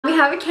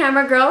have a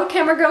camera girl.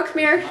 Camera girl, come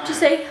here. Just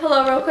say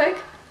hello real quick.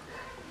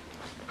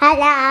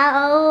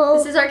 Hello.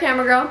 This is our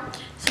camera girl.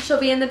 So she'll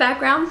be in the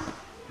background.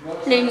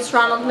 Her name is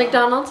Ronald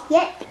McDonald.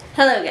 Yep.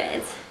 Hello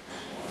guys.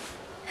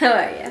 How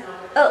are you?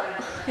 Oh,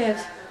 I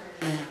have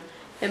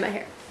in my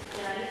hair.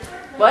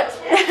 What?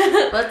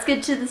 Let's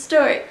get to the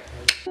story.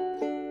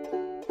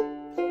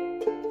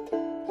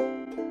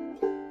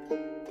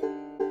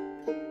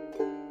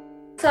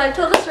 So I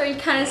told a story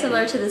kind of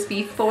similar to this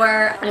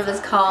before, and it was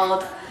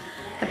called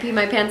I peed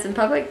my pants in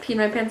public,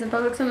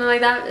 something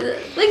like that.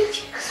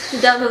 Link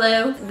down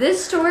below.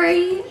 This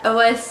story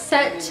was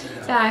set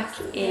back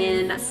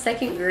in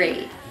 2nd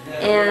grade,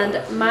 and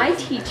my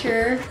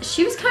teacher,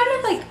 she was kind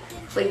of like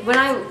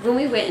when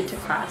we went into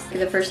class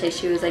the first day,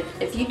 she was like,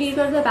 if you need to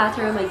go to the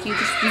bathroom, like you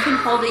can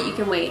hold it, you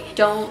can wait.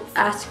 Don't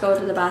ask to go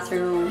to the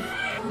bathroom.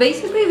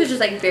 Basically, it was just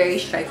like very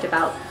strict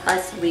about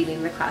us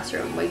leaving the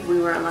classroom. Like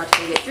we weren't allowed to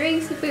go get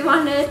drinks if we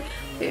wanted.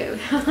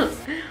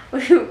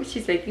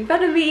 She's making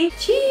fun of me.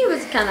 She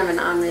was kind of an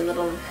ornery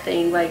little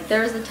thing. Like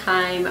there was a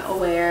time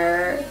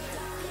where,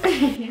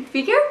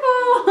 be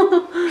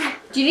careful.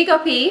 Do you need to go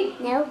pee?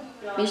 No.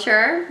 You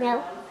sure?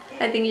 No.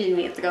 I think you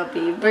need to go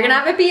pee. We're gonna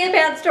have a pee and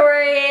pants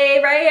story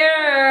right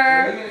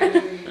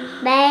here.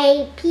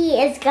 My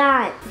pee is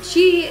gone.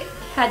 She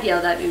had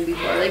yelled at me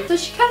before, like, so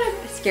she kind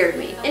of scared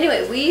me.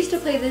 Anyway, we used to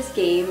play this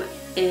game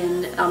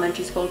in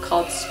elementary school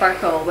called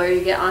Sparkle, where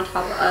you get on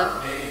top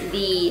of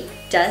the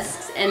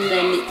desks, and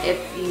then if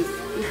you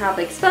have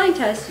like spelling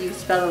tests, you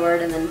spell a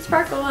word and then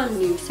sparkle,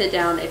 and you sit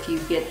down if you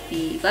get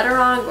the letter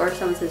wrong or if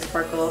someone says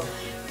sparkle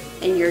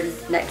and you're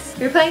next.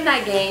 We were playing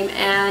that game,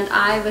 and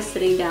I was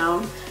sitting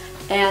down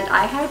and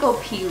I had to go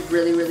pee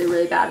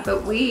really bad,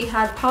 but we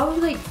had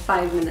probably like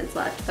 5 minutes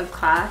left of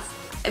class.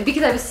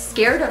 Because I was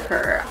scared of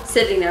her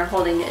sitting there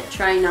holding it,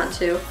 trying not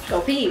to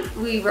go pee.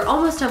 We were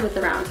almost done with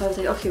the round, so I was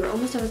like, okay, we're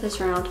almost done with this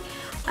round,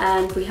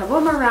 and we have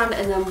one more round,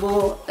 and then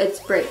it's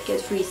break,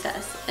 it's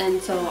recess,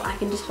 and so I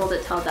can just hold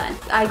it till then.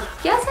 I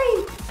guess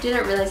I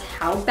didn't realize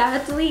how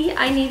badly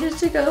I needed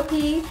to go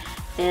pee,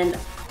 and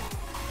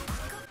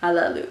I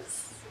let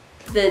loose.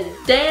 The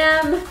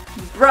dam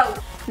broke,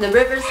 and the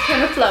rivers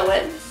came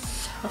flowing.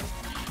 So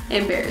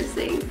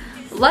embarrassing.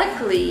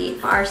 Luckily,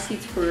 our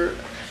seats were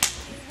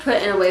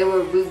put in a way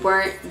where we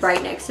weren't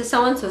right next to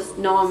someone, so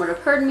no one would have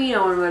heard me,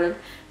 no one would have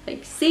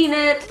like seen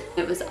it.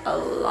 It was a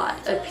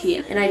lot of pee,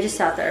 and I just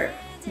sat there,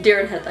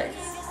 deer in headlights.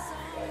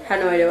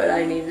 Had no idea what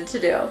I needed to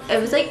do. It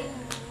was like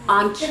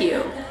on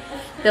cue.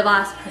 The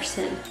last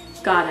person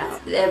got out.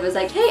 It was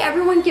like, hey,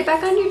 everyone get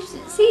back on your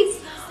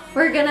seats.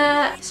 We're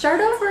gonna start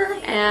over.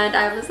 And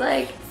I was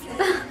like,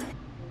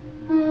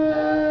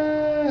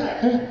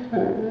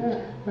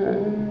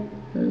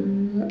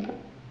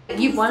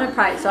 you won a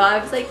prize. So I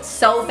was like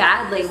so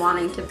badly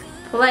wanting to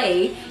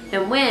play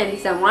and win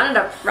because I wanted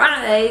a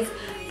prize,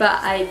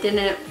 but I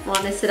didn't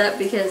want to sit up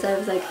because I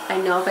was like, I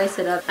know if I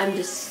sit up, I'm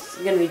just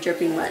gonna be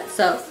dripping wet.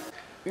 So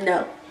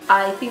no.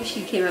 I think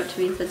she came up to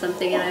me and said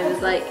something, and I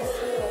was like,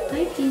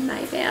 I peed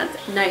my pants.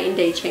 Night and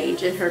day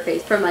change in her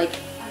face from like,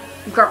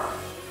 girl,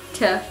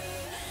 to,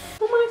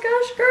 oh my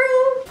gosh,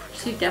 girl.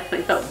 She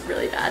definitely felt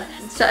really bad.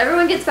 So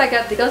everyone gets back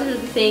up, they go through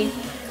the thing,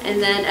 and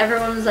then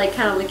everyone was like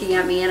kind of looking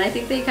at me, and I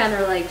think they kind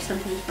of like,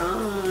 something's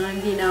wrong,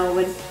 you know,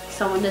 when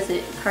someone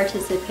doesn't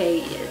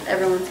participate,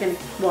 everyone's gonna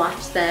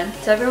watch them.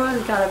 So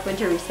everyone got up, went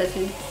to recess,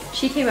 and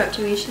she came up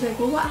to me, she's like,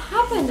 well, what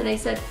happened? And I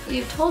said,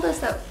 you told us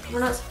that we're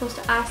not supposed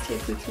to ask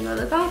if we can go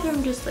to the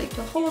bathroom, just like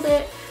to hold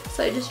it.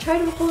 So I just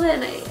tried to hold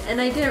it,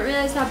 and I didn't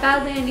realize how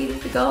badly I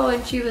needed to go.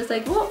 And she was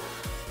like, well,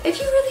 if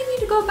you really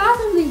need to go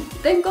bathroom,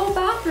 then go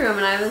bathroom.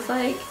 And I was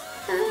like,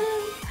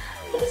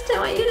 I just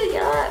didn't want you to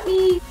yell at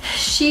me.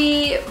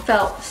 She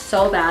felt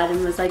so bad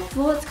and was like,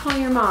 well, let's call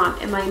your mom.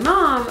 And my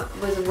mom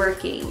was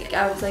working.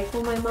 I was like,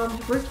 well, my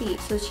mom's working,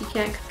 so she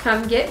can't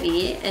come get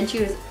me. And she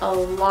was a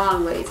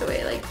long ways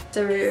away, like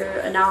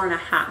an hour and a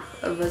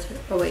half of us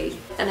away.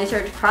 And I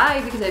started to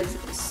cry because I was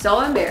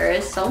so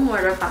embarrassed, so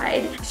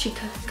mortified. She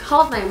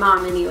called my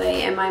mom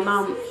anyway, and my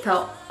mom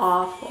felt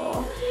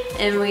awful.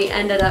 And we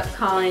ended up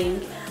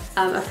calling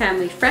a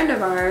family friend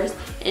of ours,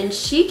 and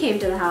she came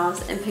to the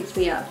house and picked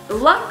me up.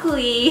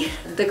 Luckily,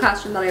 the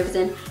classroom that I was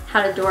in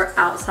had a door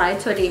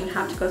outside, so I didn't even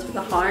have to go through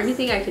the hall or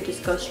anything. I could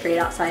just go straight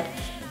outside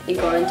and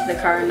go into the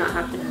car and not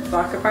have to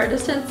walk a far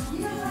distance.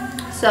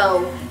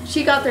 So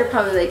she got there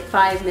probably like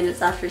 5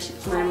 minutes after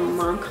my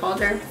mom called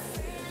her.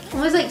 It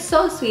was like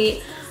so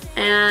sweet,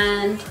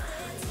 and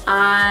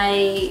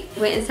I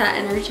went and sat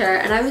in her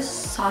chair, and I was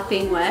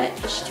sopping wet.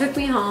 She took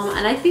me home,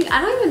 and I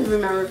don't even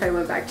remember if I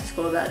went back to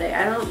school that day.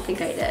 I don't think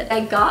I did.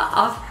 I got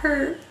off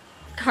her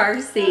car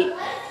seat,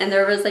 and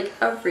there was like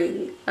a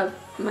ring of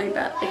my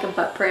butt, like a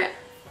butt print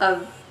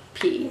of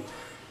pee.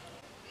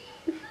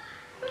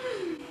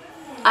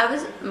 I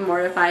was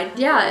mortified.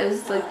 Yeah, it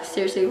was like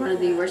seriously one of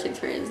the worst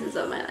experiences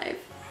of my life.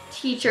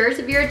 Teachers,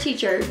 if you're a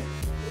teacher,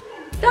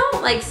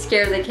 don't like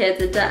scare the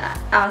kids into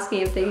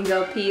asking if they can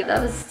go pee.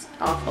 That was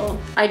awful.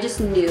 I just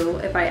knew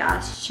if I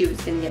asked, she was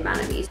gonna get mad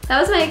at me.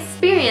 That was my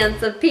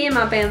experience of peeing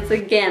my pants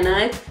again, and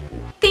I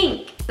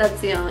think That's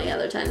the only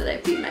other time that I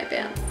peed my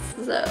pants.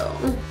 So,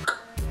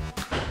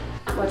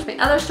 watch my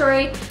other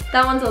story.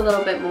 That one's a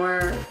little bit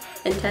more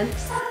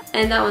intense,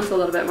 and that one's a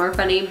little bit more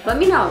funny. Let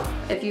me know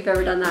if you've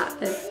ever done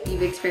that, if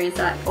you've experienced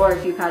that, or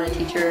if you've had a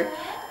teacher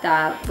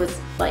that was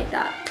like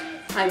that.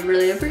 I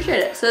really appreciate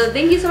it. So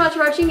thank you so much for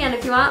watching, and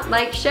if you want,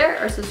 like,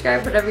 share, or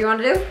subscribe, whatever you want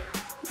to do.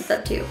 It's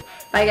up to you.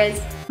 Bye guys.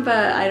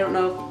 But I don't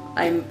know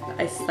if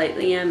I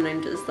slightly am, and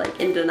I'm just like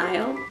in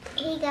denial.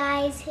 Hey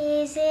guys,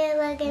 here's a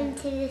look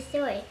into the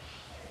story.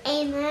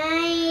 And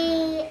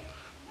you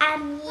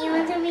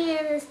want to be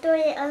in the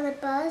story on the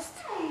bus?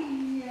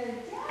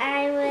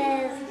 I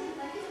was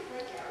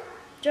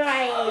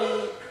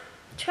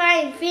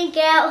trying to think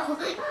out,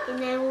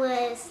 and I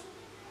was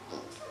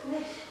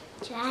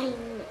trying.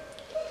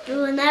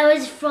 When I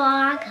was a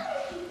frog,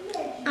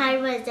 I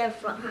was a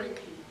frog.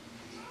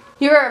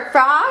 You were a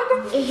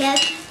frog?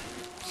 Yes.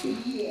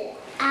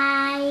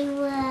 I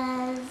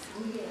was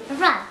a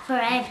frog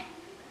forever.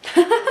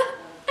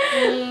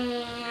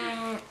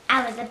 And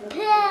I was a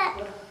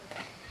pet.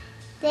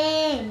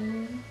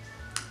 Then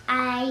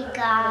I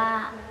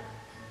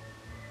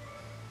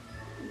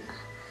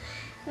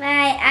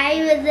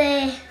was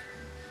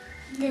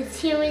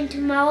this human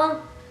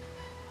tomorrow.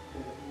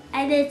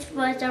 And this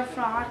was a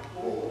frog.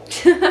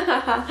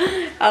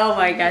 Oh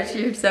my gosh,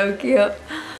 you're so cute.